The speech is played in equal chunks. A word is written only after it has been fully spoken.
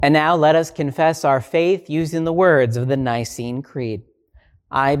And now let us confess our faith using the words of the Nicene Creed.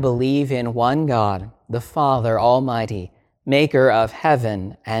 I believe in one God, the Father Almighty, maker of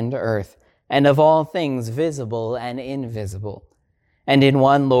heaven and earth, and of all things visible and invisible, and in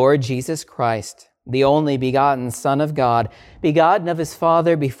one Lord Jesus Christ, the only begotten Son of God, begotten of his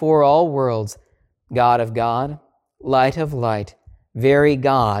Father before all worlds, God of God, light of light, very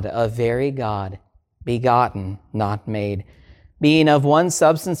God of very God, begotten, not made, being of one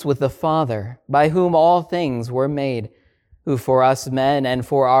substance with the Father, by whom all things were made, who for us men and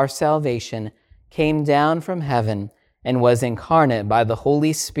for our salvation came down from heaven and was incarnate by the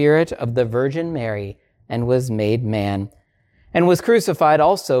Holy Spirit of the Virgin Mary and was made man, and was crucified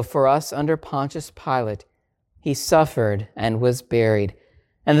also for us under Pontius Pilate. He suffered and was buried,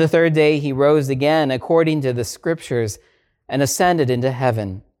 and the third day he rose again according to the Scriptures and ascended into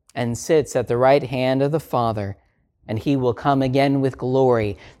heaven and sits at the right hand of the Father. And he will come again with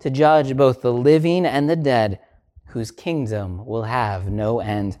glory to judge both the living and the dead, whose kingdom will have no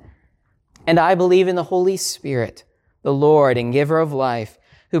end. And I believe in the Holy Spirit, the Lord and giver of life,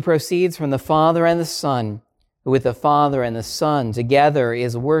 who proceeds from the Father and the Son, who with the Father and the Son together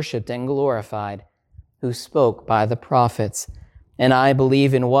is worshipped and glorified, who spoke by the prophets. And I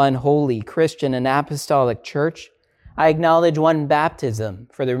believe in one holy Christian and apostolic church. I acknowledge one baptism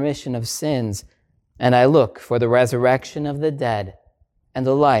for the remission of sins, and I look for the resurrection of the dead and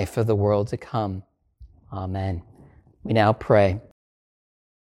the life of the world to come. Amen. We now pray.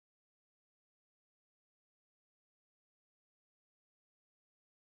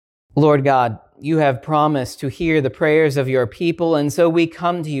 Lord God, you have promised to hear the prayers of your people, and so we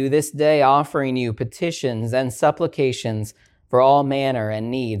come to you this day offering you petitions and supplications for all manner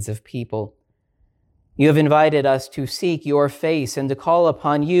and needs of people. You have invited us to seek your face and to call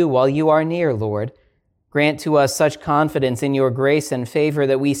upon you while you are near, Lord. Grant to us such confidence in your grace and favor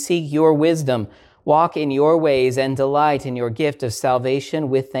that we seek your wisdom, walk in your ways, and delight in your gift of salvation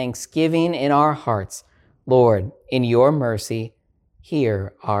with thanksgiving in our hearts. Lord, in your mercy,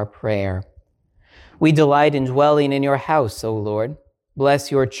 hear our prayer. We delight in dwelling in your house, O Lord. Bless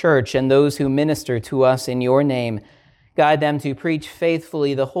your church and those who minister to us in your name. Guide them to preach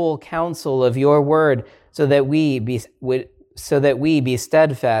faithfully the whole counsel of your word, so that we be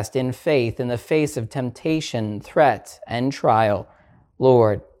steadfast in faith in the face of temptation, threat, and trial.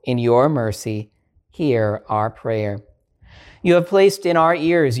 Lord, in your mercy, hear our prayer. You have placed in our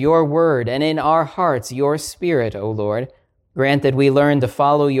ears your word, and in our hearts your Spirit, O Lord. Grant that we learn to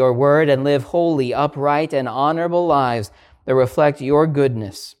follow your word and live holy, upright, and honorable lives that reflect your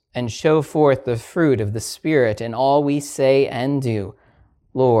goodness and show forth the fruit of the Spirit in all we say and do.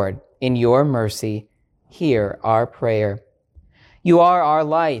 Lord, in your mercy, hear our prayer. You are our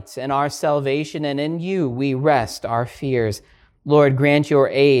light and our salvation, and in you we rest our fears. Lord, grant your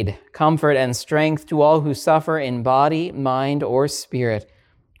aid, comfort, and strength to all who suffer in body, mind, or spirit.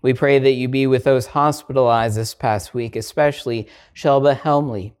 We pray that you be with those hospitalized this past week, especially Shelba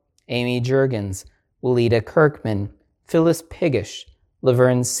Helmley, Amy Juergens, Willita Kirkman, Phyllis Piggish,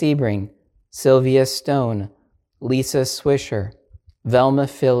 Laverne Sebring, Sylvia Stone, Lisa Swisher, Velma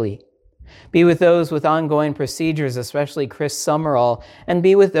Philly. Be with those with ongoing procedures, especially Chris Summerall, and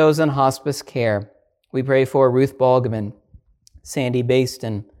be with those in hospice care. We pray for Ruth Balgman, Sandy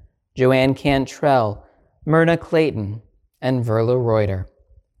Baston, Joanne Cantrell, Myrna Clayton, and Verla Reuter.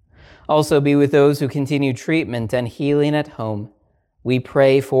 Also be with those who continue treatment and healing at home. We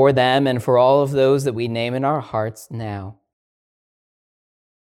pray for them and for all of those that we name in our hearts now.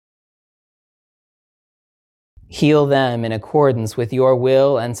 Heal them in accordance with your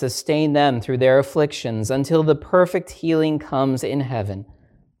will and sustain them through their afflictions until the perfect healing comes in heaven.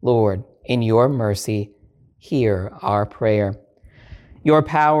 Lord, in your mercy, hear our prayer. Your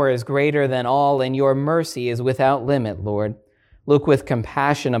power is greater than all, and your mercy is without limit, Lord. Look with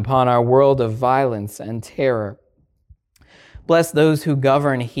compassion upon our world of violence and terror. Bless those who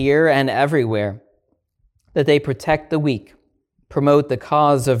govern here and everywhere, that they protect the weak, promote the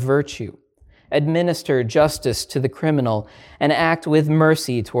cause of virtue, administer justice to the criminal, and act with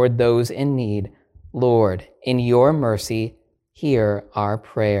mercy toward those in need. Lord, in your mercy, hear our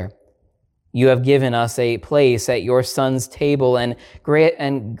prayer. You have given us a place at your Son's table and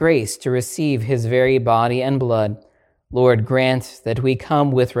grace to receive his very body and blood. Lord, grant that we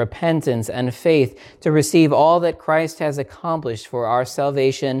come with repentance and faith to receive all that Christ has accomplished for our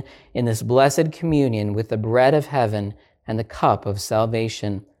salvation in this blessed communion with the bread of heaven and the cup of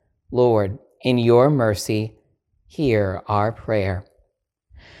salvation. Lord, in your mercy, hear our prayer.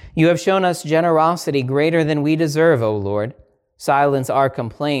 You have shown us generosity greater than we deserve, O Lord. Silence our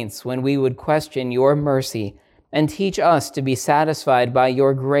complaints when we would question your mercy, and teach us to be satisfied by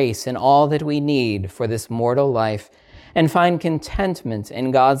your grace in all that we need for this mortal life, and find contentment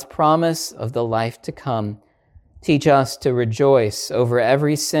in God's promise of the life to come. Teach us to rejoice over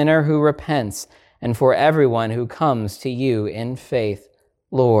every sinner who repents and for everyone who comes to you in faith.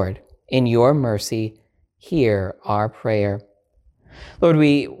 Lord, in your mercy, hear our prayer. Lord,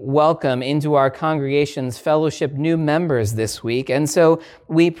 we welcome into our congregation's fellowship new members this week, and so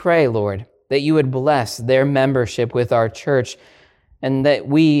we pray, Lord, that you would bless their membership with our church, and that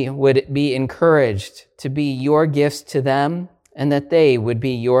we would be encouraged to be your gifts to them, and that they would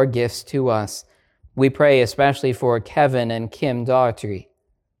be your gifts to us. We pray especially for Kevin and Kim Daughtry,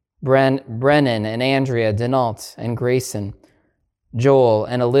 Brennan and Andrea Denault and Grayson, Joel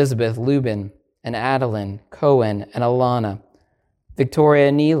and Elizabeth Lubin, and Adeline, Cohen and Alana,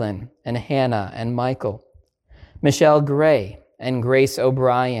 Victoria Nealon and Hannah and Michael, Michelle Gray and Grace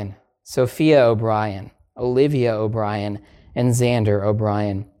O'Brien, Sophia O'Brien, Olivia O'Brien, and Xander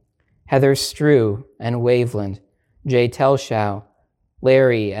O'Brien, Heather Strew and Waveland, Jay Telschow,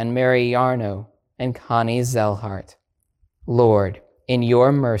 Larry and Mary Yarno, and Connie Zellhart. Lord, in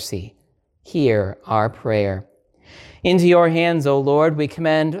your mercy, hear our prayer. Into your hands, O Lord, we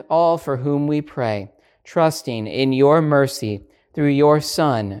commend all for whom we pray, trusting in your mercy through your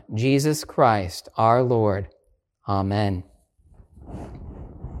Son, Jesus Christ, our Lord. Amen.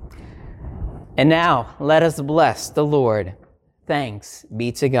 And now, let us bless the Lord. Thanks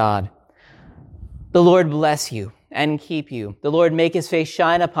be to God. The Lord bless you and keep you. The Lord make his face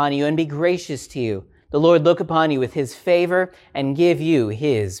shine upon you and be gracious to you. The Lord look upon you with his favor and give you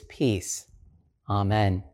his peace. Amen.